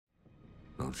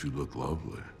Don't you look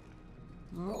lovely?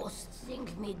 Most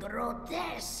think me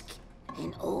grotesque.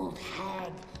 An old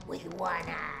hag with one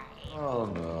eye. Oh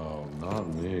no, not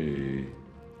me.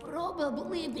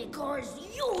 Probably because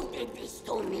you did this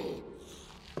to me.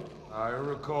 I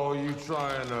recall you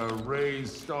trying to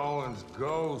raise Stalin's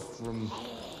ghost from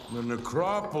the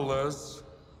necropolis.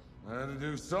 I had to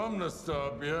do something to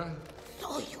stop you.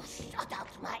 So you shut out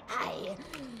my eye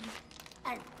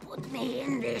and put me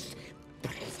in this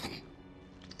prison.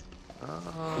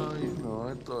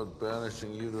 I thought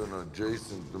banishing you to an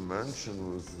adjacent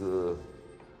dimension was,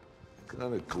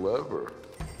 kind of clever.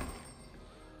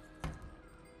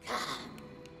 Come,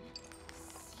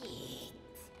 sit,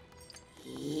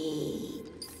 eat.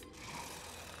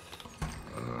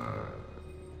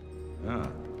 Yeah.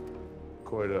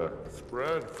 Quite a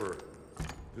spread for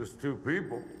just two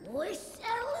people. We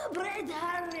celebrate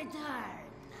her return.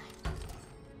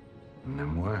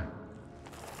 Nimue?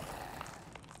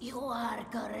 You are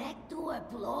correct to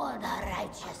applaud her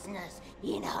righteousness.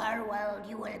 In her world,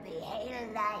 you will be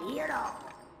hailed a hero.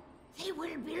 They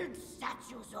will build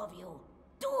statues of you,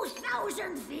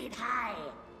 2,000 feet high,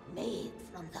 made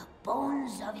from the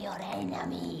bones of your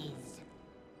enemies.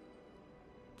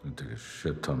 I take a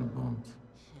shit ton of bones.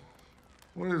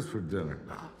 What is for dinner?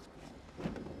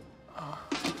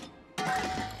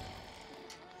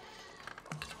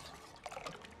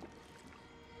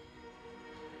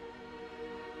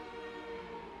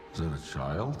 Is that a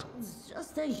child? It's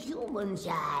just a human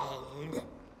child.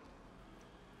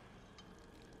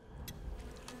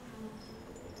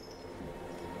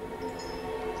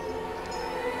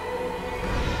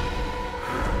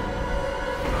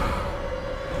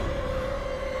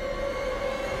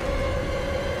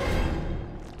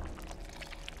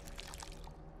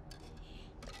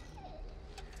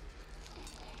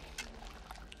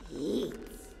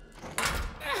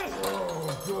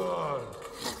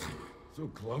 So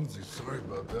clumsy, sorry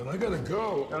about that. I gotta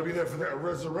go. Gotta be there for that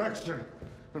resurrection.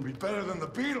 Gonna be better than the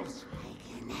Beatles. I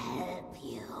can help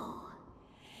you.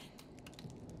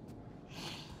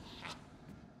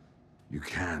 You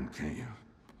can, can't you?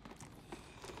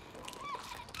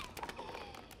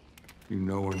 You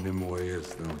know where Nimue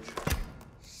is, don't you?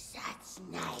 Such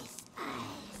nice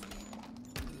eyes.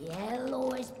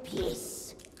 Yellow as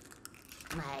piss.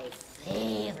 My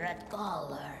favorite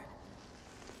color.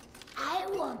 I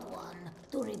want one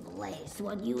to replace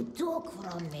what you took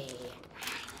from me.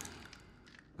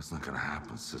 That's not gonna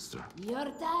happen, sister. Your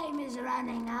time is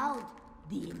running out,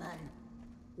 demon.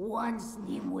 Once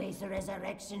Nimue's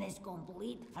resurrection is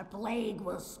complete, her plague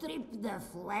will strip the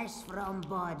flesh from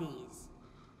bodies.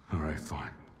 All right,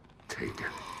 fine. Take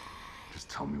it. Just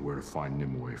tell me where to find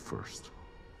Nimue first.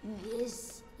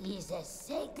 This is a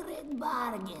sacred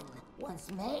bargain.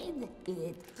 Once made,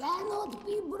 it cannot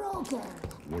be broken.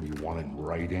 What do you want in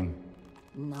writing?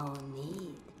 No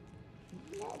need.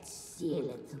 Let's seal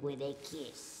it with a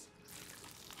kiss.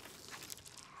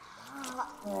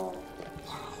 How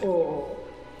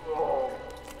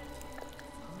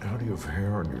do you have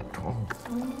hair on your tongue?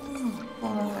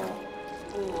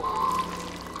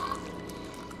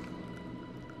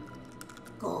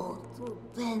 Go to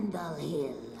Pendle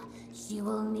Hill. She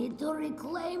will need to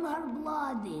reclaim her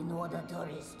blood in order to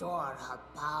restore her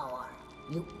power.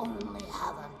 You only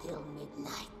have until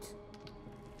midnight.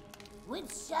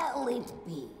 Which shall it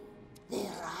be? The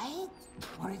right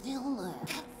or the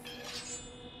left?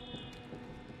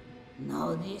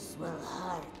 No, this will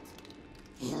hurt.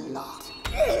 A lot.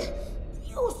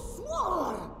 You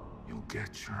swore! You'll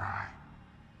get your eye.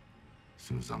 As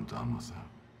soon as I'm done with it.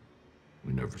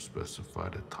 We never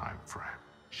specified a time frame.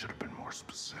 Should have been more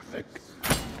specific.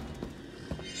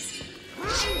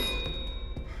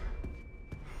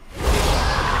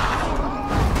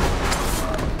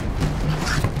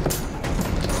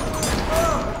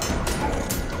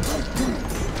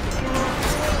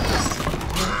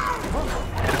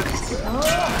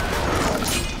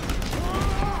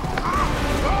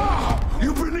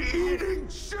 You've been eating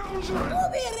children!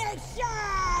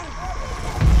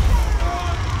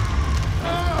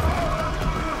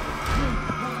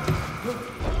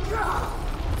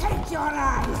 Take your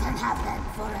eyes and have them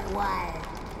for a while.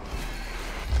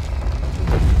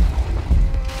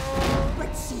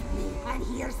 But cheat me, and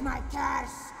here's my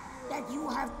curse. That you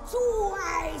have 2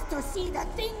 eyes to see the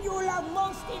thing you